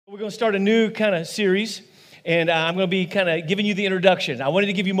going to start a new kind of series, and I'm going to be kind of giving you the introduction. I wanted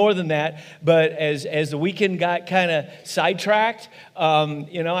to give you more than that, but as the weekend got kind of sidetracked,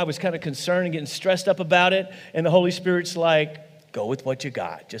 I was kind of concerned and getting stressed up about it, and the Holy Spirit's like, go with what you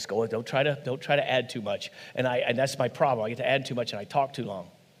got. Just go with. Don't try to add too much. And that's my problem. I get to add too much, and I talk too long.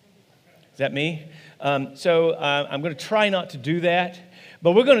 Is that me? So I'm going to try not to do that.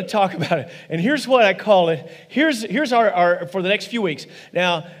 But we're going to talk about it. And here's what I call it. Here's our for the next few weeks.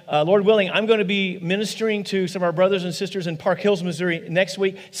 Now, Lord willing, I'm going to be ministering to some of our brothers and sisters in Park Hills, Missouri next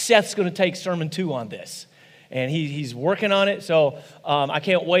week. Seth's going to take Sermon 2 on this. And he's working on it, so I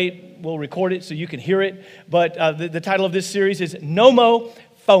can't wait. We'll record it so you can hear it. But the title of this series is No Mo,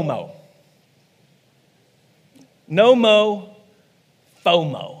 FoMO. No Mo,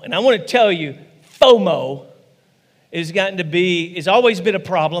 FoMO. And I want to tell you, FoMO it's always been a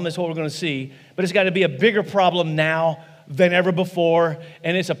problem, is what we're going to see, but it's got to be a bigger problem now than ever before,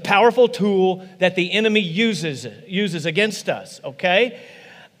 and it's a powerful tool that the enemy uses against us, okay?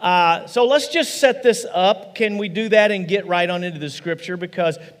 So let's just set this up. Can we do that and get right on into the Scripture?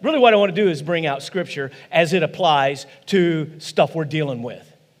 Because really what I want to do is bring out Scripture as it applies to stuff we're dealing with.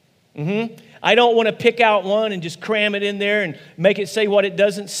 I don't want to pick out one and just cram it in there and make it say what it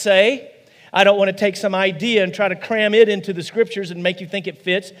doesn't say. I don't want to take some idea and try to cram it into the Scriptures and make you think it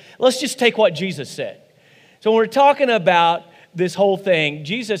fits. Let's just take what Jesus said. So when we're talking about this whole thing,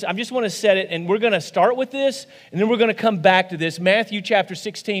 Jesus, I just want to set it, and we're going to start with this, and then we're going to come back to this. Matthew chapter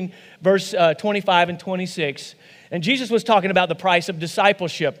 16, verse 25 and 26. And Jesus was talking about the price of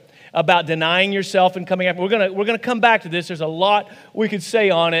discipleship, about denying yourself and coming up. We're going to come back to this. There's a lot we could say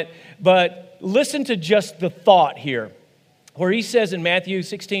on it, but listen to just the thought here, where he says in Matthew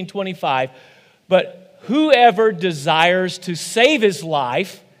 16, 25, but whoever desires to save his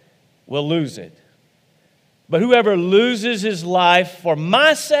life will lose it. But whoever loses his life for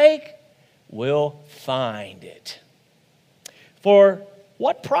my sake will find it. For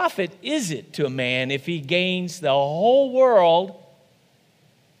what profit is it to a man if he gains the whole world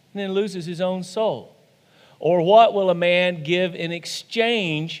and then loses his own soul? Or what will a man give in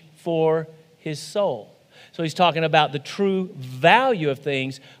exchange for his soul? So he's talking about the true value of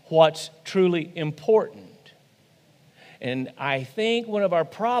things, what's truly important. And I think one of our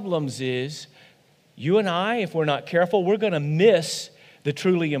problems is, you and I, if we're not careful, we're going to miss the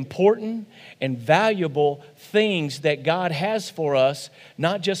truly important and valuable things that God has for us,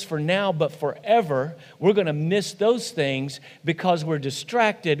 not just for now, but forever. We're going to miss those things because we're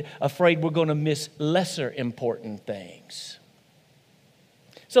distracted, afraid we're going to miss lesser important things.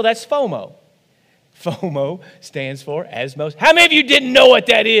 So that's FOMO. FOMO stands for as most. How many of you didn't know what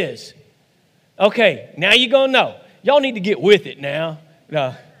that is? Okay, now you're going to know. Y'all need to get with it now.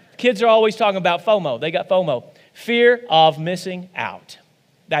 No, kids are always talking about FOMO. They got FOMO. Fear of missing out.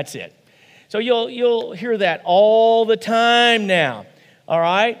 That's it. So you'll hear that all the time now. All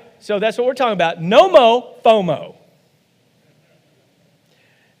right? So that's what we're talking about. No mo, FOMO.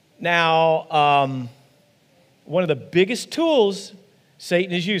 Now, one of the biggest tools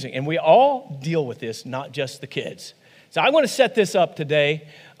Satan is using, and we all deal with this, not just the kids. So I want to set this up today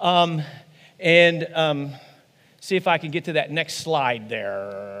and see if I can get to that next slide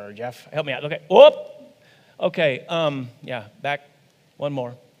there. Jeff, help me out. Okay. Whoop. Okay. Back one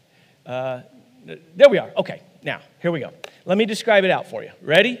more. There we are. Okay. Now, here we go. Let me describe it out for you.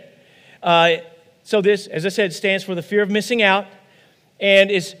 Ready? So this, as I said, stands for the fear of missing out, and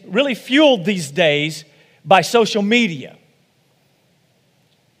is really fueled these days by social media.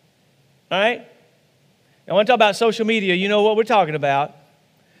 All right? Now, when I talk about social media, you know what we're talking about.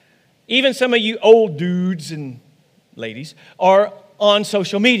 Even some of you old dudes and ladies are on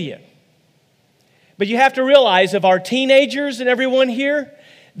social media. But you have to realize, of our teenagers and everyone here,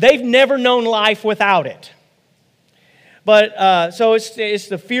 they've never known life without it. But so it's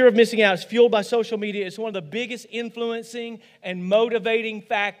the fear of missing out. It's fueled by social media. It's one of the biggest influencing and motivating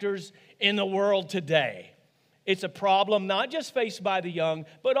factors in the world today. It's a problem not just faced by the young,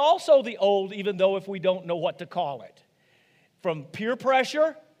 but also the old, even though if we don't know what to call it. From peer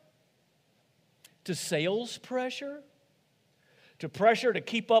pressure to sales pressure to pressure to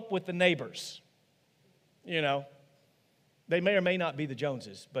keep up with the neighbors. You know, they may or may not be the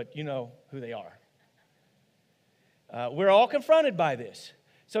Joneses, but you know who they are. We're all confronted by this.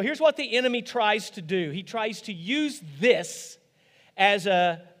 So here's what the enemy tries to do. He tries to use this as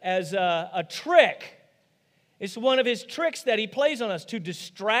a trick. It's one of his tricks that he plays on us to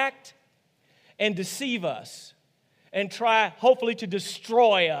distract and deceive us and try, hopefully, to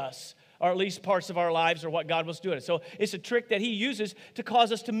destroy us, or at least parts of our lives or what God wants to do. So it's a trick that he uses to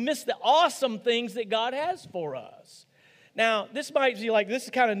cause us to miss the awesome things that God has for us. Now, this might be like, this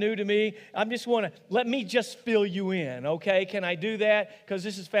is kind of new to me. Let me just fill you in, okay? Can I do that? Because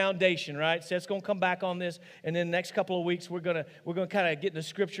this is foundation, right? Seth's going to come back on this, and then the next couple of weeks, we're going to kind of get into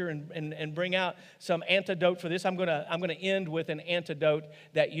Scripture and bring out some antidote for this. I'm going to end with an antidote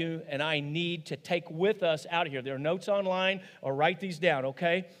that you and I need to take with us out of here. There are notes online, or write these down,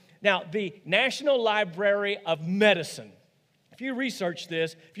 okay? Now, the National Library of Medicine. If you research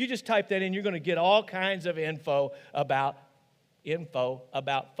this, if you just type that in, you're going to get all kinds of info about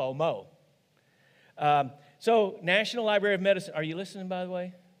FoMO. So, National Library of Medicine. Are you listening, by the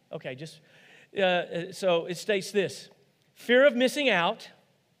way? Okay, so it states this: fear of missing out,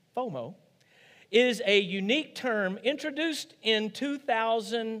 FoMO, is a unique term introduced in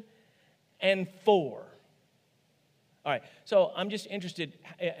 2004. All right, so I'm just interested.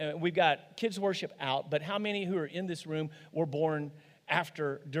 We've got kids worship out, but how many who are in this room were born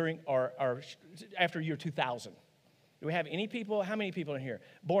after year 2000? Do we have any people? How many people are here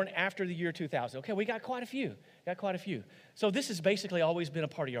born after the year 2000? Okay, we got quite a few. So this has basically always been a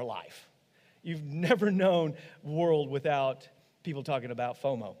part of your life. You've never known a world without people talking about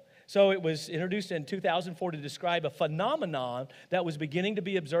FOMO. So it was introduced in 2004 to describe a phenomenon that was beginning to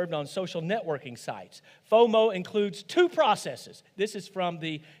be observed on social networking sites. FOMO includes two processes. This is from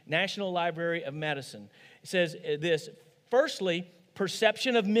the National Library of Medicine. It says this: firstly,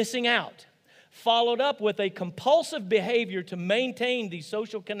 perception of missing out, followed up with a compulsive behavior to maintain these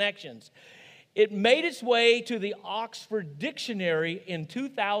social connections. It made its way to the Oxford Dictionary in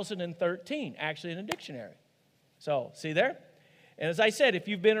 2013, actually in a dictionary. So, see there? And as I said, if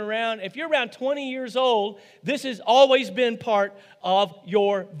you're around 20 years old, this has always been part of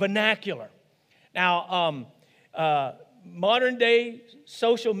your vernacular. Now, modern day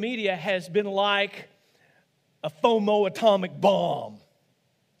social media has been like a FOMO atomic bomb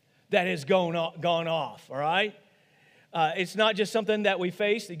that has gone off, all right? It's not just something that we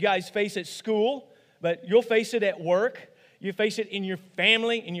face. You guys face at school, but you'll face it at work. You face it in your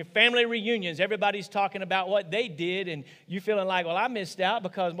family reunions. Everybody's talking about what they did, and you feeling like, well, I missed out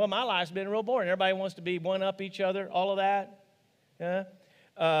because, well, my life's been real boring. Everybody wants to be one-up each other, all of that. Yeah?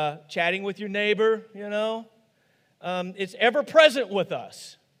 Chatting with your neighbor, It's ever-present with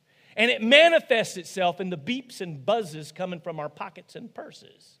us. And it manifests itself in the beeps and buzzes coming from our pockets and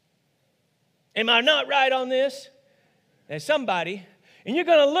purses. Am I not right on this? There's somebody, and you're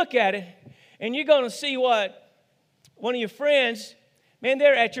going to look at it, and you're going to see what one of your friends, man,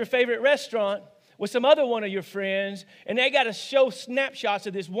 they're at your favorite restaurant with some other one of your friends, and they got to show snapshots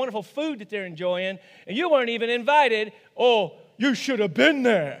of this wonderful food that they're enjoying, and you weren't even invited. Oh, you should have been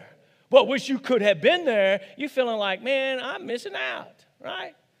there. But wish you could have been there. You're feeling like, man, I'm missing out,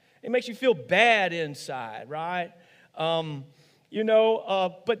 right? It makes you feel bad inside, right? But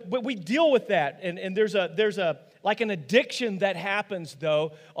we deal with that, and there's like an addiction that happens,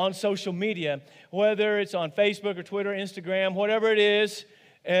 though, on social media, whether it's on Facebook or Twitter, Instagram, whatever it is,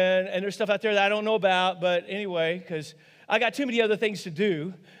 and there's stuff out there that I don't know about, but anyway, because I got too many other things to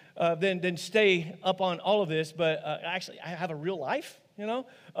do than stay up on all of this, but actually, I have a real life,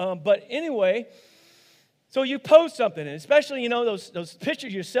 but anyway, so you post something, and especially, those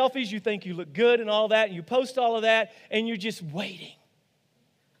pictures, your selfies, you think you look good and all that, and you post all of that, and you're just waiting.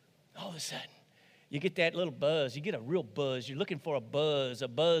 All of a sudden, you get that little buzz. You get a real buzz. You're looking for a buzz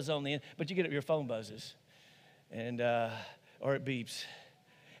on the end, but you get it, your phone buzzes, and or it beeps,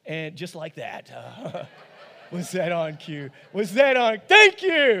 and just like that. Was that on cue? Was that on? Thank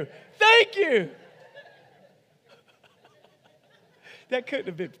you. That couldn't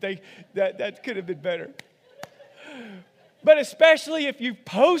have been. That could have been better. But especially if you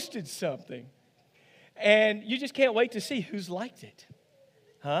posted something, and you just can't wait to see who's liked it.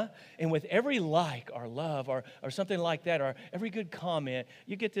 And with every like or love or something like that, or every good comment,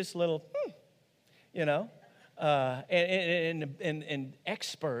 you get this little, and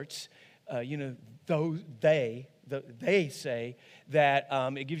experts, they say that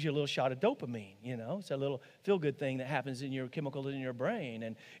it gives you a little shot of dopamine, It's a little feel-good thing that happens in your chemicals in your brain,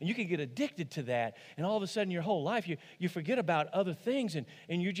 and you can get addicted to that, and all of a sudden your whole life you forget about other things, and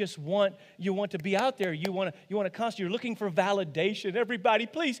you just want to be out there. You want to constantly, you're looking for validation. Everybody,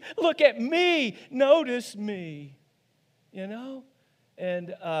 please look at me, notice me,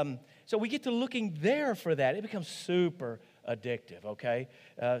 and so we get to looking there for that. It becomes super addictive, okay?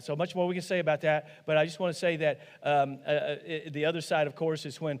 So much more we can say about that, but I just want to say that the other side, of course,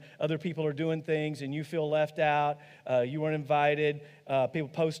 is when other people are doing things and you feel left out, you weren't invited, people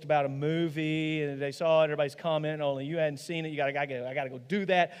post about a movie and they saw it, everybody's commenting, only you hadn't seen it, I got to go do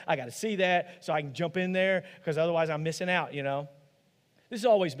that, I got to see that so I can jump in there, because otherwise I'm missing out, This has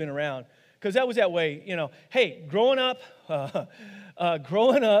always been around. because that was that way, Hey, growing up on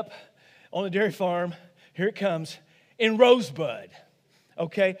the dairy farm, here it comes, in Rosebud.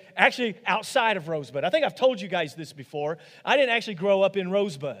 Okay, actually outside of Rosebud. I think I've told you guys this before. I didn't actually grow up in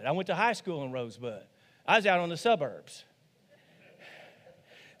Rosebud. I went to high school in Rosebud. I was out on the suburbs.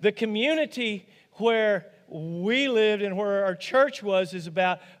 The community where we lived and where our church was is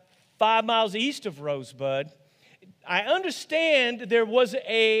about 5 miles east of Rosebud. I understand there was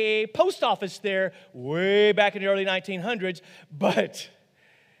a post office there way back in the early 1900s, but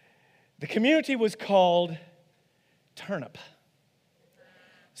the community was called Turnip.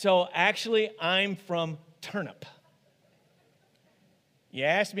 So actually, I'm from Turnip. You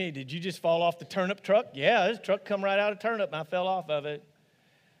asked me, did you just fall off the turnip truck? Yeah, this truck come right out of Turnip, and I fell off of it.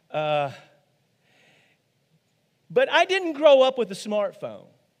 But I didn't grow up with a smartphone.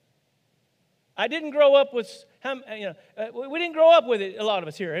 I didn't grow up with, we didn't grow up with it, a lot of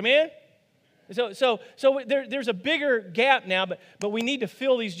us here, amen? So there's a bigger gap now, but we need to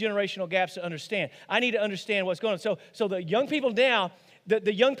fill these generational gaps to understand. I need to understand what's going on. So the young people now,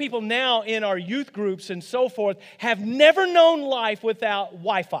 the young people now in our youth groups and so forth have never known life without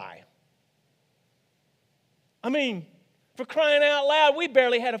Wi-Fi. I mean, for crying out loud, we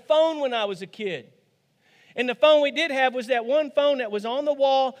barely had a phone when I was a kid. And the phone we did have was that one phone that was on the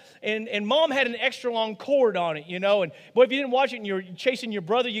wall, and Mom had an extra long cord on it, And boy, if you didn't watch it and you're chasing your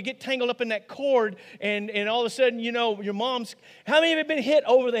brother, you get tangled up in that cord, and all of a sudden, your mom's, how many of you have been hit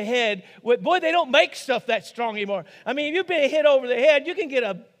over the head? Boy, they don't make stuff that strong anymore. I mean, if you've been hit over the head, you can get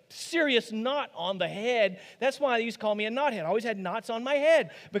a serious knot on the head. That's why they used to call me a knothead. I always had knots on my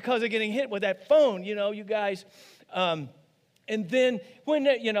head because of getting hit with that phone, you guys. And then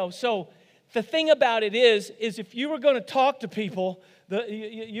when, so the thing about it is if you were going to talk to people,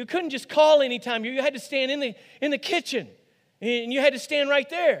 you couldn't just call anytime. You had to stand in the kitchen, and you had to stand right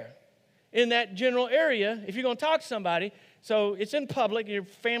there in that general area if you're going to talk to somebody. So it's in public. Your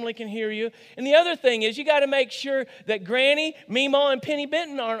family can hear you. And the other thing is you got to make sure that Granny, Meemaw, and Penny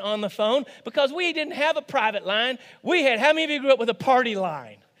Benton aren't on the phone because we didn't have a private line. We had, how many of you grew up with a party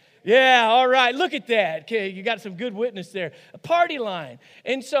line? Yeah, all right, look at that. Okay, you got some good witness there. A party line.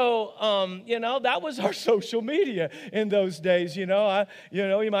 And so, that was our social media in those days, you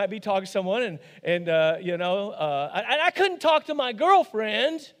might be talking to someone and I couldn't talk to my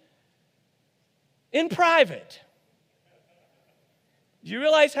girlfriend in private. Do you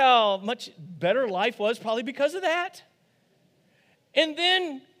realize how much better life was probably because of that? And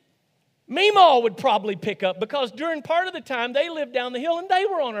then Meemaw would probably pick up because during part of the time they lived down the hill and they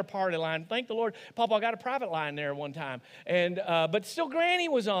were on our party line. Thank the Lord, Papa got a private line there one time. And but still Granny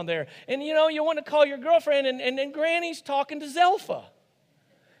was on there. And you want to call your girlfriend and Granny's talking to Zelpha.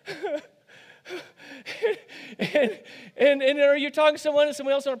 and or you're talking to someone and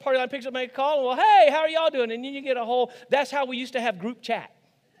somebody else on a party line picks up and make a call. Well, hey, how are y'all doing? And then you get a whole, that's how we used to have group chat.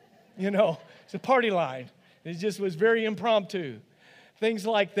 It's a party line. It just was very impromptu. Things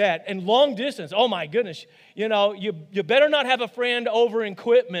like that. And long distance, oh my goodness. You better not have a friend over in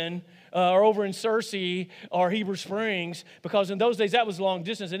Quitman or over in Searcy or Heber Springs because in those days that was long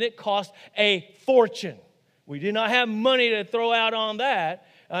distance and it cost a fortune. We did not have money to throw out on that.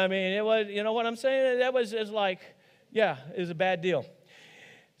 I mean, it was, you know what I'm saying? That was like, yeah, it was a bad deal.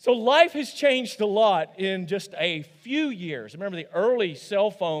 So life has changed a lot in just a few years. Remember the early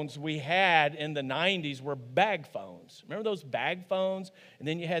cell phones we had in the 90s were bag phones. Remember those bag phones? And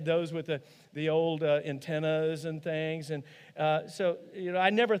then you had those with the old antennas and things. And so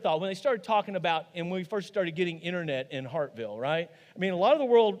I never thought, when they started talking about, and when we first started getting internet in Hartville, right? I mean, a lot of the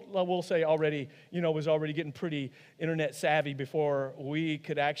world, we'll say already, was already getting pretty internet savvy before we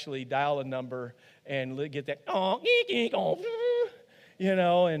could actually dial a number and get that,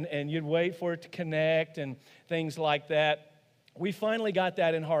 and you'd wait for it to connect and things like that. We finally got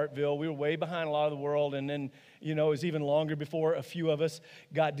that in Hartville. We were way behind a lot of the world, and then, it was even longer before a few of us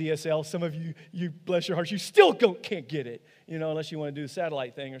got DSL. Some of you bless your hearts, you still can't get it, unless you want to do the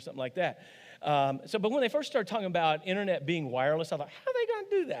satellite thing or something like that. But when they first started talking about internet being wireless, I thought, how are they going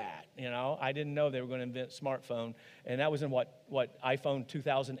to do that? I didn't know they were going to invent smartphone, and that was in what iPhone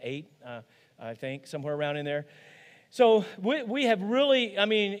 2008, I think, somewhere around in there. So we have really,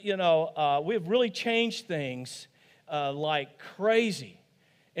 we have really changed things like crazy.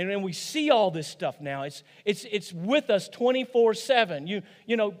 And when we see all this stuff now, it's with us 24/7.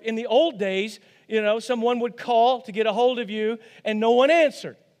 In the old days, someone would call to get a hold of you and no one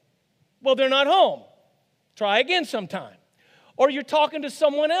answered. Well, they're not home. Try again sometime. Or you're talking to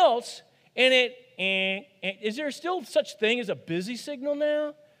someone else and is there still such thing as a busy signal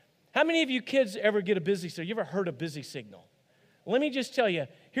now? How many of you kids ever get a busy signal? You ever heard a busy signal? Let me just tell you,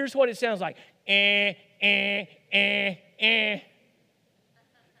 Here's what it sounds like. Eh, eh, eh, eh.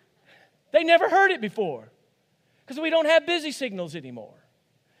 They never heard it before because we don't have busy signals anymore.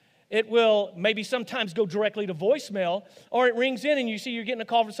 It will maybe sometimes go directly to voicemail, or it rings in and you see you're getting a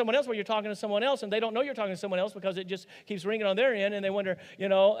call from someone else where you're talking to someone else and they don't know you're talking to someone else because it just keeps ringing on their end and they wonder,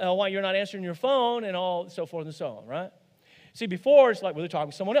 why you're not answering your phone and all so forth and so on, right? See, before it's like, well, they're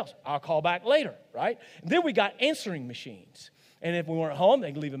talking to someone else. I'll call back later, right? And then we got answering machines. And if we weren't home,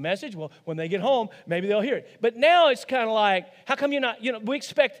 they could leave a message. Well, when they get home, maybe they'll hear it. But now it's kind of like, how come you're not, we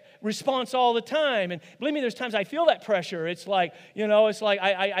expect response all the time. And believe me, there's times I feel that pressure. It's like,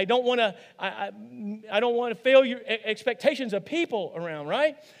 I don't want to, I don't want to fail your expectations of people around,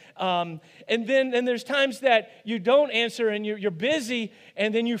 right? And then there's times that you don't answer and you're busy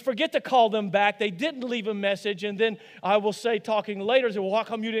and then you forget to call them back. They didn't leave a message. And then I will say, talking later, say, well, how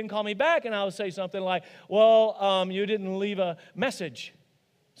come you didn't call me back? And I will say something like, well, you didn't leave a message.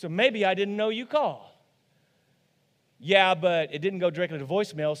 So maybe I didn't know you called. Yeah, but it didn't go directly to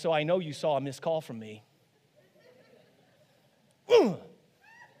voicemail, so I know you saw a missed call from me.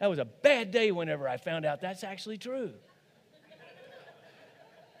 That was a bad day whenever I found out that's actually true.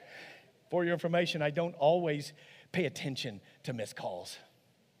 For your information, I don't always pay attention to missed calls.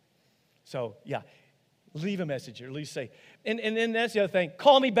 So, yeah, leave a message or at least say, and then that's the other thing,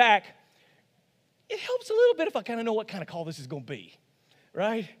 call me back. It helps a little bit if I kind of know what kind of call this is going to be,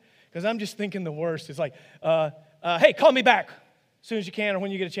 right? Because I'm just thinking the worst. It's like, hey, call me back as soon as you can or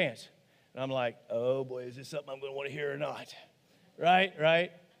when you get a chance. And I'm like, oh, boy, is this something I'm going to want to hear or not?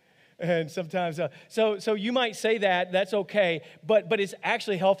 Right? And sometimes, so you might say that, that's okay, but it's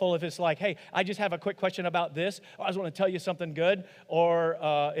actually helpful if it's like, hey, I just have a quick question about this, or I just want to tell you something good, or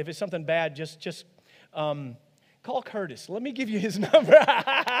if it's something bad, just call Curtis. Let me give you his number.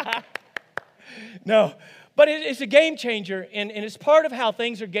 No, but it's a game changer, and it's part of how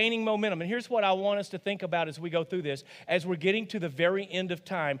things are gaining momentum. And here's what I want us to think about as we go through this. As we're getting to the very end of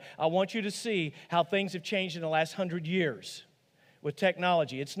time, I want you to see how things have changed in the last 100 years. With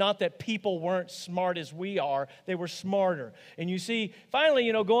technology. It's not that people weren't smart as we are. They were smarter. And you see,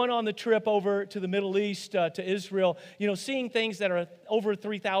 finally, going on the trip over to the Middle East, to Israel, seeing things that are over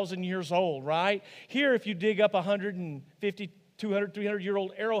 3,000 years old, right? Here, if you dig up 150, 200,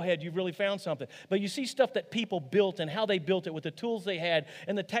 300-year-old arrowhead, you've really found something. But you see stuff that people built and how they built it with the tools they had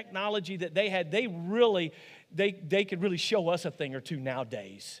and the technology that they had. They could really show us a thing or two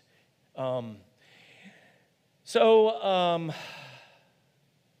nowadays.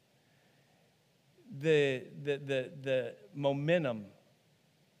 The momentum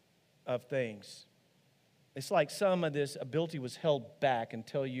of things. It's like some of this ability was held back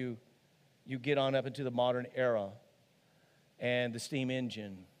until you get on up into the modern era and the steam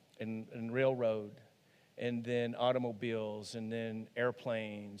engine and railroad and then automobiles and then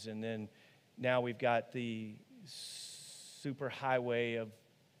airplanes and then now we've got the super highway of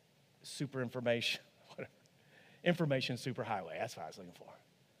super information. Information superhighway. That's what I was looking for.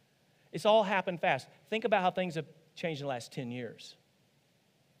 It's all happened fast. Think about how things have changed in the last 10 years.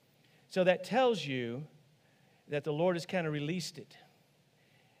 So that tells you that the Lord has kind of released it.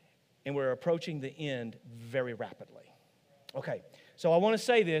 And we're approaching the end very rapidly. Okay, so I want to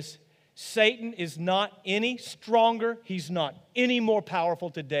say this. Satan is not any stronger. He's not any more powerful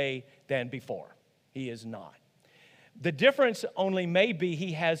today than before. He is not. The difference only may be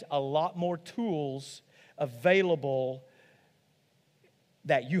he has a lot more tools available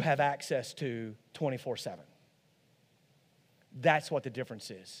that you have access to 24/7. That's what the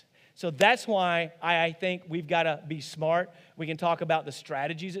difference is. So that's why I think we've got to be smart. We can talk about the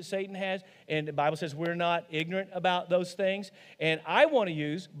strategies that Satan has, and the Bible says we're not ignorant about those things. And I want to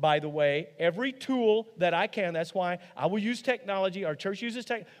use, by the way, every tool that I can. That's why I will use technology. Our church uses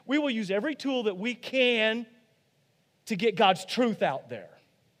tech. We will use every tool that we can to get God's truth out there.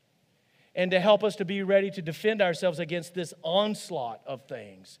 And to help us to be ready to defend ourselves against this onslaught of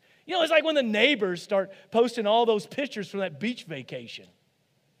things. It's like when the neighbors start posting all those pictures from that beach vacation.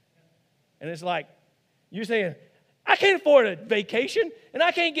 And it's like, you're saying, I can't afford a vacation, and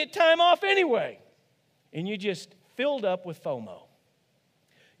I can't get time off anyway. And you just filled up with FoMO.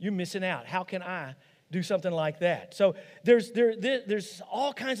 You're missing out. How can I do something like that? So there's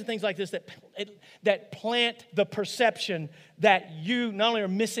all kinds of things like this that plant the perception that you not only are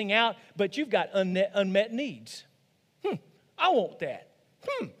missing out, but you've got unmet needs. I want that.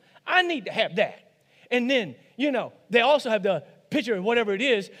 I need to have that. And then, they also have the picture of whatever it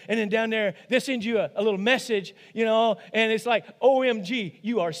is, and then down there, they send you a little message, and it's like, OMG,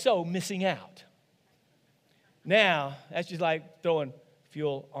 you are so missing out. Now, that's just like throwing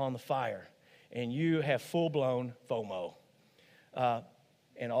fuel on the fire. And you have full-blown FOMO.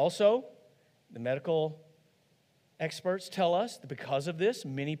 And also, the medical experts tell us that because of this,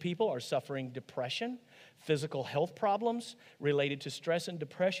 many people are suffering depression, physical health problems related to stress and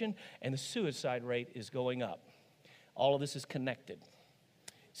depression, and the suicide rate is going up. All of this is connected.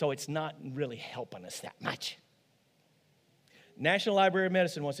 So it's not really helping us that much. National Library of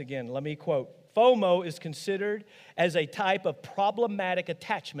Medicine, once again, let me quote, FOMO is considered as a type of problematic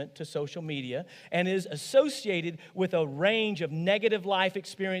attachment to social media and is associated with a range of negative life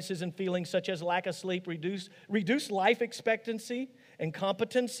experiences and feelings such as lack of sleep, reduced life expectancy and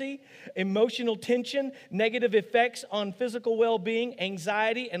competency, emotional tension, negative effects on physical well-being,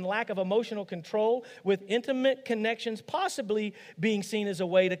 anxiety, and lack of emotional control, with intimate connections possibly being seen as a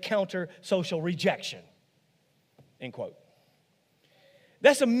way to counter social rejection. End quote.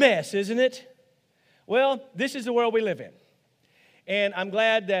 That's a mess, isn't it? Well, this is the world we live in. And I'm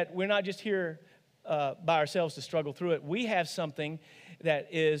glad that we're not just here by ourselves to struggle through it. We have something that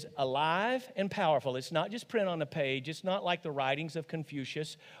is alive and powerful. It's not just print on the page. It's not like the writings of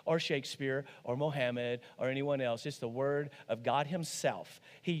Confucius or Shakespeare or Mohammed or anyone else. It's the Word of God Himself.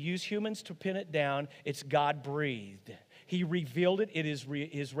 He used humans to pin it down. It's God-breathed. He revealed it.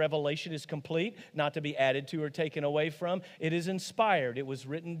 His revelation is complete, not to be added to or taken away from. It is inspired. It was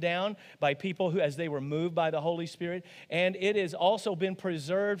written down by people who, as they were moved by the Holy Spirit, and it has also been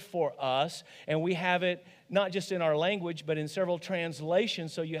preserved for us, and we have it not just in our language, but in several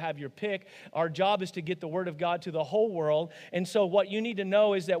translations, so you have your pick. Our job is to get the Word of God to the whole world, and so what you need to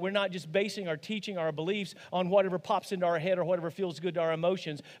know is that we're not just basing our teaching, our beliefs, on whatever pops into our head or whatever feels good to our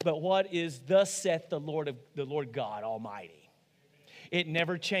emotions, but what is thus saith the Lord God Almighty. It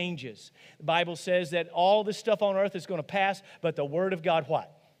never changes. The Bible says that all this stuff on earth is going to pass, but the Word of God,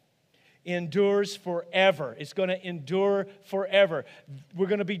 what? Endures forever. It's going to endure forever. We're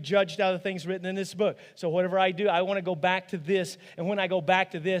going to be judged out of things written in this book. So whatever I do, I want to go back to this. And when I go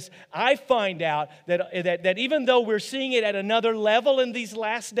back to this, I find out that even though we're seeing it at another level in these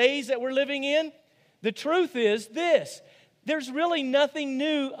last days that we're living in, the truth is this: there's really nothing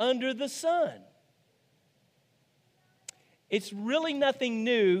new under the sun. It's really nothing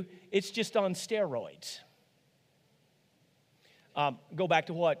new. It's just on steroids. Go back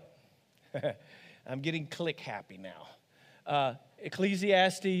to what? I'm getting click happy now.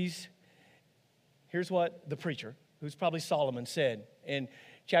 Ecclesiastes, here's what the preacher, who's probably Solomon, said in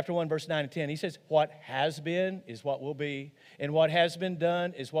chapter 1, verse 9 and 10. He says, what has been is what will be, and what has been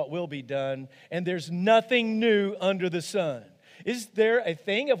done is what will be done, and there's nothing new under the sun. Is there a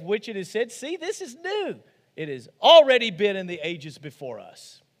thing of which it is said, see, this is new? It has already been in the ages before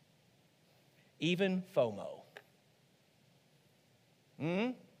us. Even FOMO.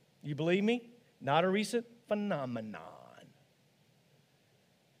 You believe me? Not a recent phenomenon.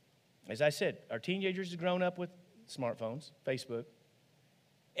 As I said, our teenagers have grown up with smartphones, Facebook,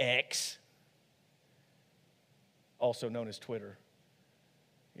 X, also known as Twitter.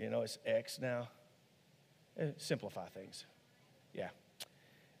 You know, it's X now. Simplify things. Yeah.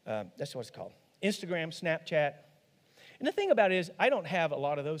 That's what it's called. Instagram, Snapchat. And the thing about it is, I don't have a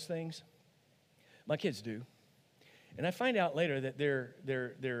lot of those things. My kids do. And I find out later that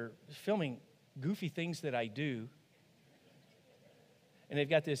they're filming goofy things that I do. And they've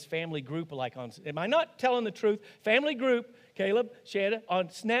got this family group like on, am I not telling the truth? Family group, Caleb, Shada, on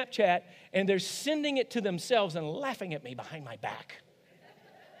Snapchat, and they're sending it to themselves and laughing at me behind my back.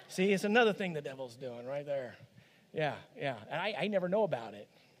 See, it's another thing the devil's doing right there. Yeah. And I never know about it.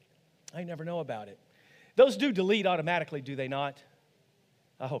 I never know about it. Those do delete automatically, do they not?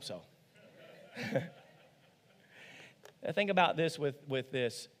 I hope so. Think about this with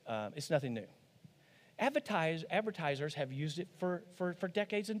this. It's nothing new. Advertisers have used it for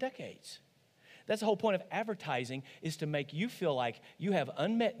decades and decades. That's the whole point of advertising, is to make you feel like you have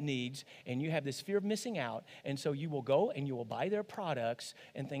unmet needs and you have this fear of missing out, and so you will go and you will buy their products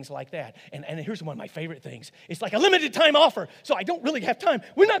and things like that. And here's one of my favorite things. It's like a limited time offer, so I don't really have time.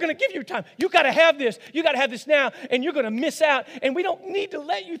 We're not going to give you time. You got to have this. You got to have this now, and you're going to miss out, and we don't need to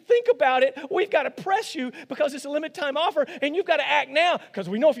let you think about it. We've got to press you because it's a limited time offer, and you've got to act now, because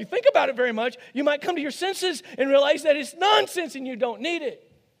we know if you think about it very much, you might come to your senses and realize that it's nonsense and you don't need it.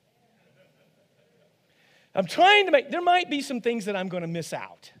 I'm trying to there might be some things that I'm going to miss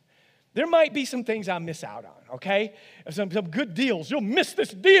out. There might be some things I miss out on, okay? Some good deals. You'll miss this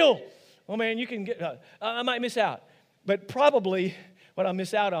deal. Oh, man, you can get, I might miss out. But probably what I'll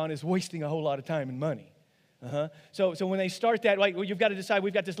miss out on is wasting a whole lot of time and money. So when they start that, like, well, you've got to decide,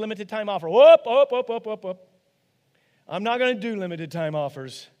 we've got this limited time offer. Whoop. I'm not going to do limited time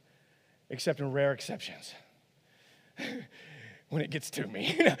offers except in rare exceptions. When it gets to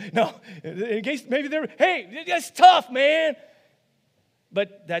me. No, in case maybe hey, that's tough, man.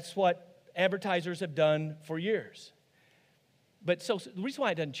 But that's what advertisers have done for years. But so the reason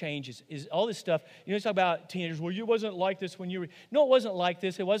why it doesn't change is all this stuff. You talk about teenagers, well, you wasn't like this when you were. No, it wasn't like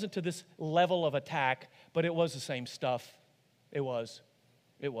this. It wasn't to this level of attack, but it was the same stuff. It was.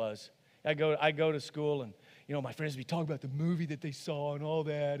 I go to school and, my friends be talking about the movie that they saw and all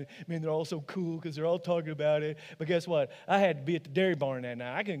that. Man, they're all so cool because they're all talking about it. But guess what? I had to be at the Dairy Barn that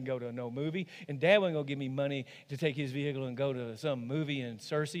night. I couldn't go to no movie. And Dad wasn't going to give me money to take his vehicle and go to some movie in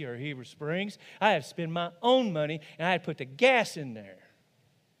Searcy or Heber Springs. I had to spend my own money, and I had to put the gas in there.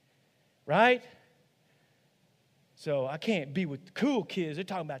 Right? So I can't be with the cool kids. They're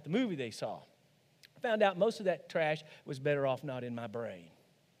talking about the movie they saw. I found out most of that trash was better off not in my brain.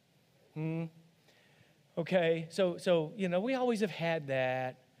 Okay, so we always have had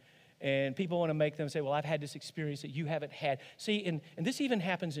that, and people want to make them say, well, I've had this experience that you haven't had. See, and this even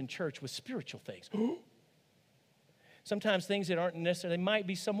happens in church with spiritual things. Sometimes things that aren't necessarily, they might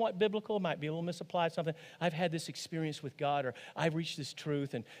be somewhat biblical, might be a little misapplied, something. I've had this experience with God, or I've reached this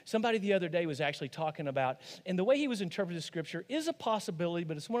truth. And somebody the other day was actually talking about, and the way he was interpreting the scripture is a possibility,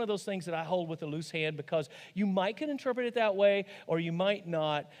 but it's one of those things that I hold with a loose hand because you might can interpret it that way, or you might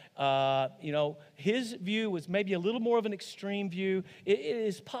not. His view was maybe a little more of an extreme view. It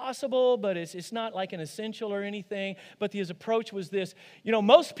is possible, but it's not like an essential or anything. But his approach was this.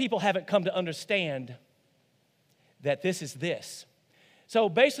 Most people haven't come to understand that this is this. So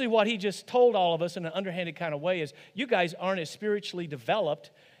basically what he just told all of us in an underhanded kind of way is, you guys aren't as spiritually developed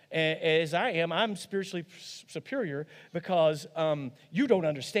as I am. I'm spiritually superior because you don't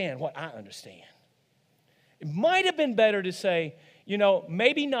understand what I understand. It might have been better to say,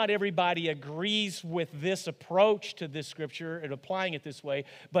 maybe not everybody agrees with this approach to this scripture and applying it this way,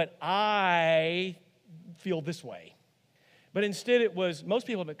 but I feel this way. But instead it was, most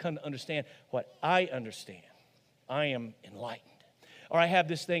people haven't come to understand what I understand. I am enlightened. Or I have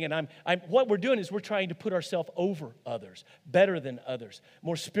this thing, and what we're doing is we're trying to put ourselves over others, better than others,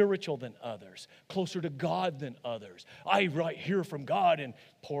 more spiritual than others, closer to God than others. I hear from God, and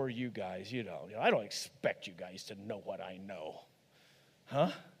poor you guys, I don't expect you guys to know what I know.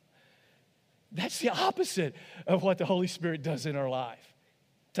 Huh? That's the opposite of what the Holy Spirit does in our life,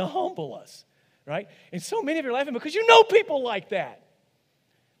 to humble us, right? And so many of you are laughing because you know people like that.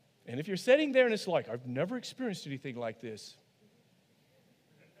 And if you're sitting there and it's like, I've never experienced anything like this,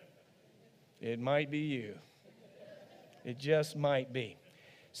 it might be you. It just might be.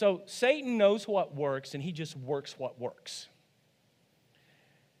 So Satan knows what works, and he just works what works.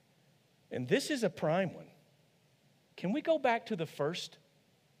 And this is a prime one. Can we go back to the first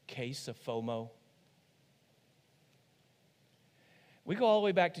case of FoMO? We go all the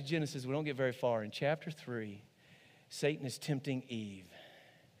way back to Genesis. We don't get very far. In chapter 3, Satan is tempting Eve.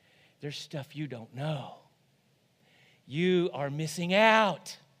 There's stuff you don't know. You are missing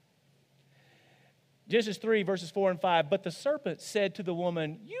out. Genesis 3, verses 4 and 5. But the serpent said to the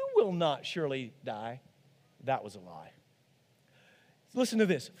woman, you will not surely die. That was a lie. Listen to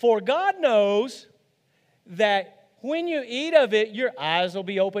this. For God knows that when you eat of it, your eyes will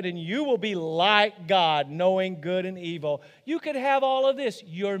be opened and you will be like God, knowing good and evil. You could have all of this.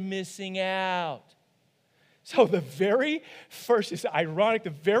 You're missing out. So the very first, it's ironic, the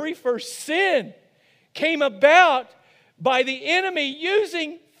very first sin came about by the enemy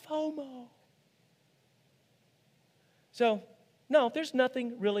using FoMO. So, no, there's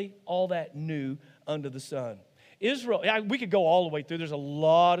nothing really all that new under the sun. Israel, we could go all the way through. There's a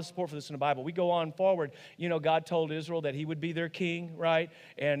lot of support for this in the Bible. We go on forward. God told Israel that he would be their king, right?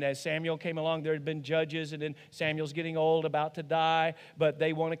 And as Samuel came along, there had been judges, and then Samuel's getting old, about to die, but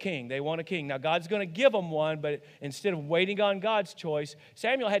they want a king. They want a king. Now, God's going to give them one, but instead of waiting on God's choice,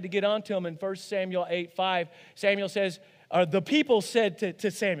 Samuel had to get on to him. In 1 Samuel 8:5, Samuel says, the people said to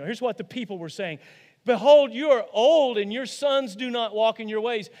Samuel, here's what the people were saying. Behold, you are old, and your sons do not walk in your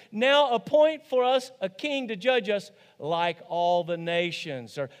ways. Now appoint for us a king to judge us like all the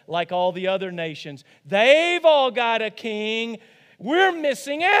nations, or like all the other nations. They've all got a king. We're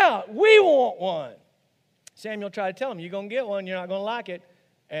missing out. We want one. Samuel tried to tell them, you're going to get one. You're not going to like it.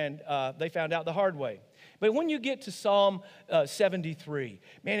 And they found out the hard way. But when you get to Psalm 73,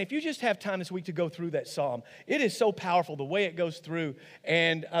 man, if you just have time this week to go through that psalm, it is so powerful the way it goes through.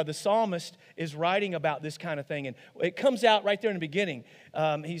 And the psalmist is writing about this kind of thing. And it comes out right there in the beginning.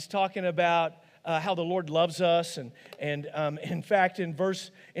 He's talking about how the Lord loves us. And in fact, in verse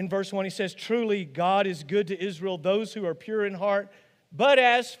 1, he says, truly God is good to Israel, those who are pure in heart. But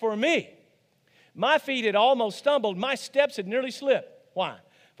as for me, my feet had almost stumbled. My steps had nearly slipped. Why?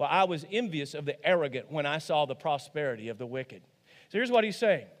 For I was envious of the arrogant when I saw the prosperity of the wicked. So here's what he's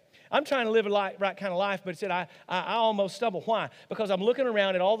saying. I'm trying to live a right kind of life, but it said I almost stumble. Why? Because I'm looking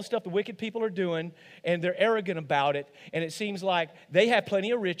around at all the stuff the wicked people are doing, and they're arrogant about it, and it seems like they have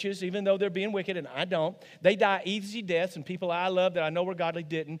plenty of riches, even though they're being wicked, and I don't. They die easy deaths, and people I love that I know were godly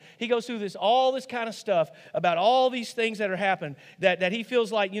didn't. He goes through all this kind of stuff about all these things that are happening that he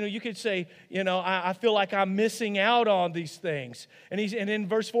feels like, you could say, I feel like I'm missing out on these things. And in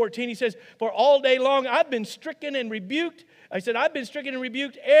verse 14, he says, for all day long I've been stricken and rebuked. I said, I've been stricken and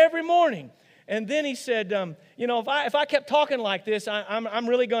rebuked every morning. And then he said, if I kept talking like this, I'm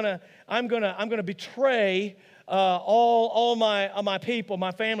really gonna betray all my people,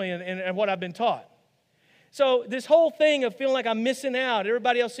 my family, and what I've been taught. So this whole thing of feeling like I'm missing out,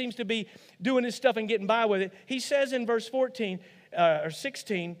 everybody else seems to be doing this stuff and getting by with it. He says in verse 14 or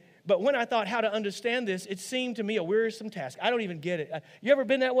 16, but when I thought how to understand this, it seemed to me a wearisome task. I don't even get it. You ever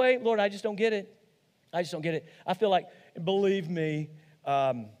been that way? Lord, I just don't get it. I just don't get it. I feel like, believe me,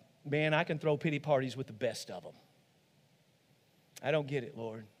 man, I can throw pity parties with the best of them. I don't get it,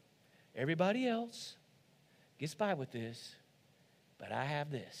 Lord. Everybody else gets by with this, but I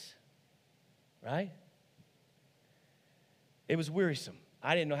have this. Right? It was wearisome.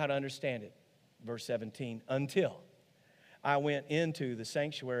 I didn't know how to understand it. Verse 17, until I went into the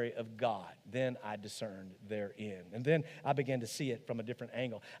sanctuary of God. Then I discerned therein. And then I began to see it from a different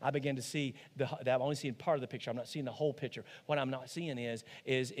angle. I began to see, I'm only seeing part of the picture. I'm not seeing the whole picture. What I'm not seeing is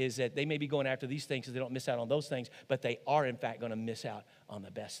that they may be going after these things so they don't miss out on those things, but they are in fact going to miss out on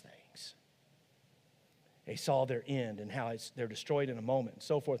the best things. They saw their end and how they're destroyed in a moment, and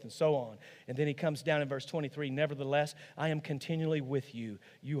so forth and so on. And then he comes down in verse 23, nevertheless, I am continually with you.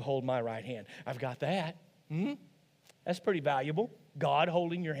 You hold my right hand. I've got that. That's pretty valuable. God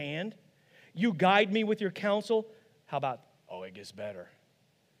holding your hand. You guide me with your counsel. How about, it gets better.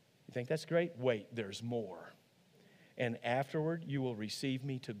 You think that's great? Wait, there's more. And afterward, you will receive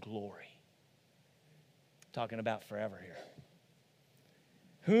me to glory. Talking about forever here.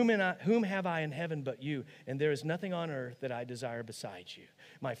 Whom have I in heaven but you? And there is nothing on earth that I desire besides you.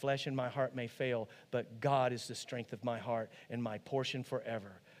 My flesh and my heart may fail, but God is the strength of my heart and my portion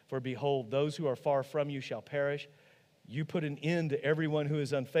forever. For behold, those who are far from you shall perish. You put an end to everyone who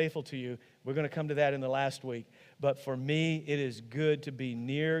is unfaithful to you. We're going to come to that in the last week. But for me, it is good to be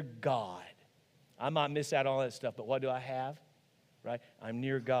near God. I might miss out on all that stuff, but what do I have? Right? I'm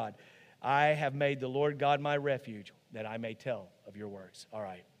near God. I have made the Lord God my refuge, that I may tell of your works. All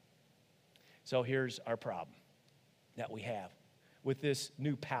right. So here's our problem that we have with this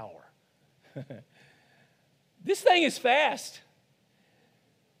new power. This thing is fast.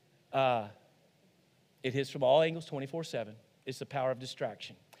 It hits from all angles 24/7. It's the power of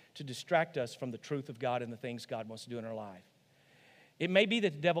distraction to distract us from the truth of God and the things God wants to do in our life. It may be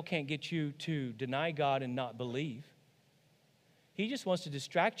that the devil can't get you to deny God and not believe. He just wants to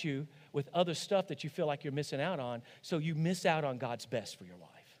distract you with other stuff that you feel like you're missing out on, so you miss out on God's best for your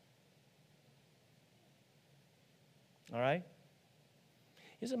life. All right?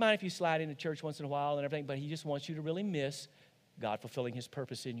 He doesn't mind if you slide into church once in a while and everything, but he just wants you to really miss God fulfilling his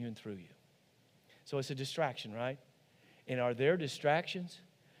purpose in you and through you. So it's a distraction, right? And are there distractions?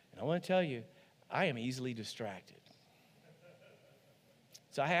 And I want to tell you, I am easily distracted.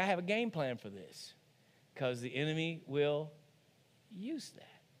 So I have a game plan for this, because the enemy will use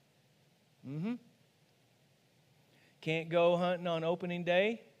that. Can't go hunting on opening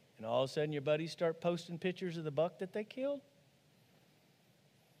day, and all of a sudden your buddies start posting pictures of the buck that they killed.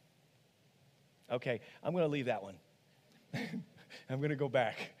 Okay, I'm going to leave that one. I'm going to go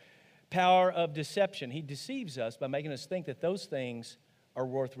back. Power of deception. He deceives us by making us think that those things are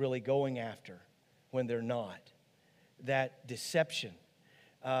worth really going after when they're not. That deception.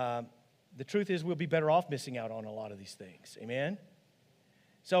 The truth is, we'll be better off missing out on a lot of these things. Amen?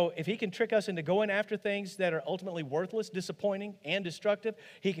 So if he can trick us into going after things that are ultimately worthless, disappointing, and destructive,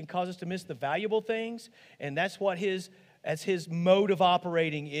 he can cause us to miss the valuable things, and that's his mode of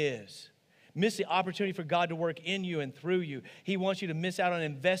operating is. Miss the opportunity for God to work in you and through you. He wants you to miss out on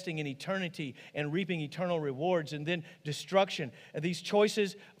investing in eternity and reaping eternal rewards. And then destruction. These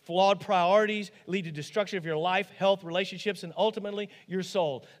choices, flawed priorities, lead to destruction of your life, health, relationships, and ultimately your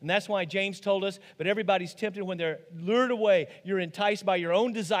soul. And that's why James told us, but everybody's tempted when they're lured away. You're enticed by your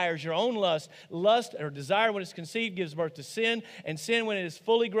own desires, your own lust. Lust or desire, when it's conceived, gives birth to sin. And sin, when it is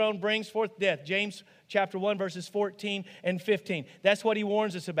fully grown, brings forth death. James chapter 1, verses 14 and 15. That's what he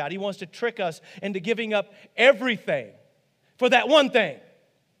warns us about. He wants to trick us into giving up everything for that one thing.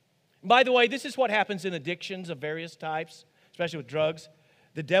 By the way, this is what happens in addictions of various types, especially with drugs.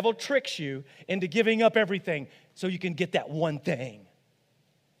 The devil tricks you into giving up everything so you can get that one thing,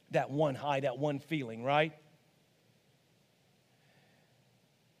 that one high, that one feeling, right?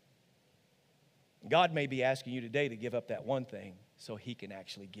 God may be asking you today to give up that one thing so He can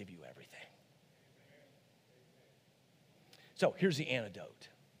actually give you everything. So here's the antidote.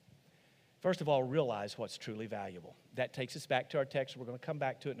 First of all, realize what's truly valuable. That takes us back to our text. We're going to come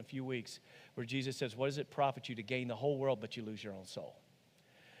back to it in a few weeks, where Jesus says, what does it profit you to gain the whole world but you lose your own soul?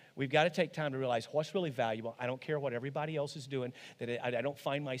 We've got to take time to realize what's really valuable. I don't care what everybody else is doing, that I don't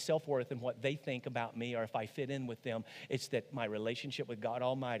find my self-worth in what they think about me or if I fit in with them. It's that my relationship with God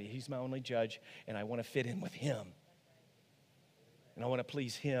Almighty, He's my only judge, and I want to fit in with Him. And I want to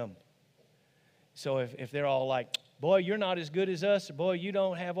please Him. So if they're all like, boy, you're not as good as us, or boy, you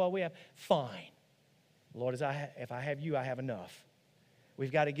don't have what we have, fine. Lord, if I have you, I have enough.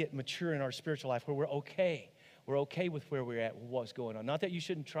 We've got to get mature in our spiritual life where we're okay. We're okay with where we're at, what's going on. Not that you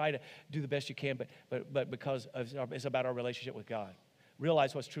shouldn't try to do the best you can, but because it's about our relationship with God.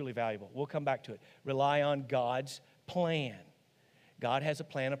 Realize what's truly valuable. We'll come back to it. Rely on God's plan. God has a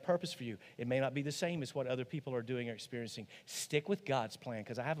plan, a purpose for you. It may not be the same as what other people are doing or experiencing. Stick with God's plan,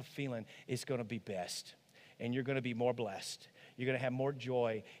 because I have a feeling it's going to be best. And you're going to be more blessed. You're going to have more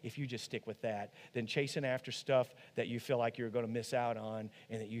joy if you just stick with that than chasing after stuff that you feel like you're going to miss out on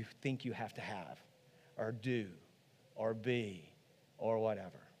and that you think you have to have or do or be or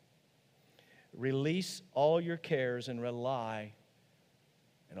whatever. Release all your cares and rely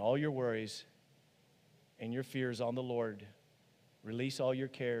and all your worries and your fears on the Lord. Release all your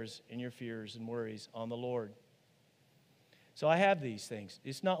cares and your fears and worries on the Lord. So I have these things.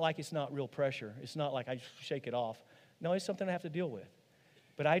 It's not like it's not real pressure. It's not like I shake it off. No, it's something I have to deal with.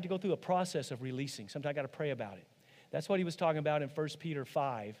 But I had to go through a process of releasing. Sometimes I got to pray about it. That's what he was talking about in 1 Peter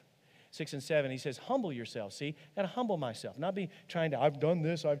 5, 6 and 7. He says, humble yourself. See, I got to humble myself. Not be trying to, I've done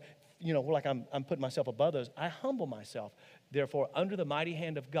this, like I'm putting myself above those. I humble myself, therefore, under the mighty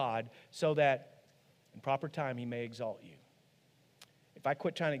hand of God, so that in proper time He may exalt you. If I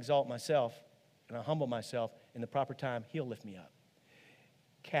quit trying to exalt myself and I humble myself, in the proper time, He'll lift me up.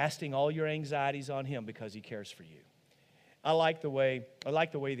 Casting all your anxieties on Him because He cares for you. I like the way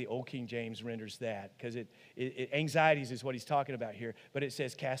the Old King James renders that, because anxieties is what he's talking about here, but it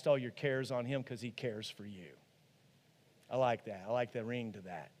says cast all your cares on Him because He cares for you. I like that. I like the ring to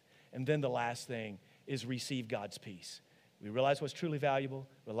that. And then the last thing is receive God's peace. We realize what's truly valuable,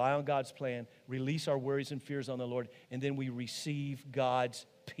 rely on God's plan, release our worries and fears on the Lord, and then we receive God's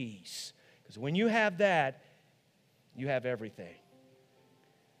peace. Because when you have that, you have everything.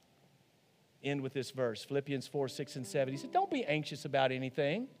 End with this verse, Philippians 4, 6, and 7. He said, don't be anxious about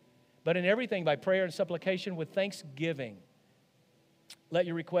anything, but in everything by prayer and supplication with thanksgiving. Let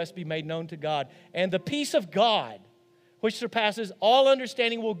your requests be made known to God. And the peace of God, which surpasses all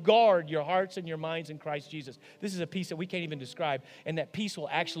understanding, will guard your hearts and your minds in Christ Jesus. This is a peace that we can't even describe, and that peace will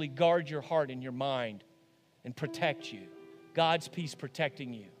actually guard your heart and your mind and protect you. God's peace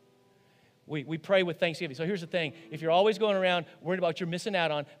protecting you. We pray with thanksgiving. So here's the thing. If you're always going around worried about what you're missing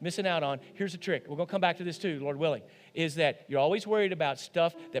out on, here's the trick. We're going to come back to this too, Lord willing, is that you're always worried about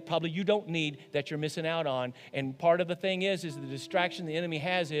stuff that probably you don't need that you're missing out on. And part of the thing is the distraction the enemy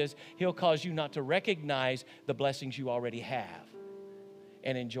has is he'll cause you not to recognize the blessings you already have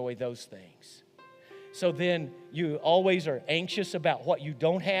and enjoy those things. So then you always are anxious about what you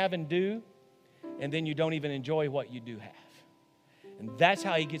don't have and do, and then you don't even enjoy what you do have. And that's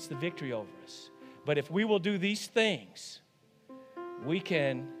how he gets the victory over us. But if we will do these things, we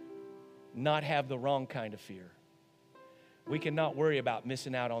can not have the wrong kind of fear. We can not worry about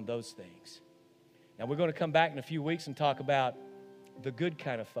missing out on those things. Now, we're going to come back in a few weeks and talk about the good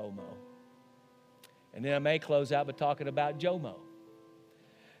kind of FOMO. And then I may close out by talking about JOMO.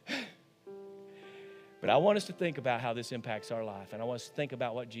 But I want us to think about how this impacts our life. And I want us to think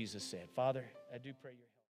about what Jesus said. Father, I do pray your help.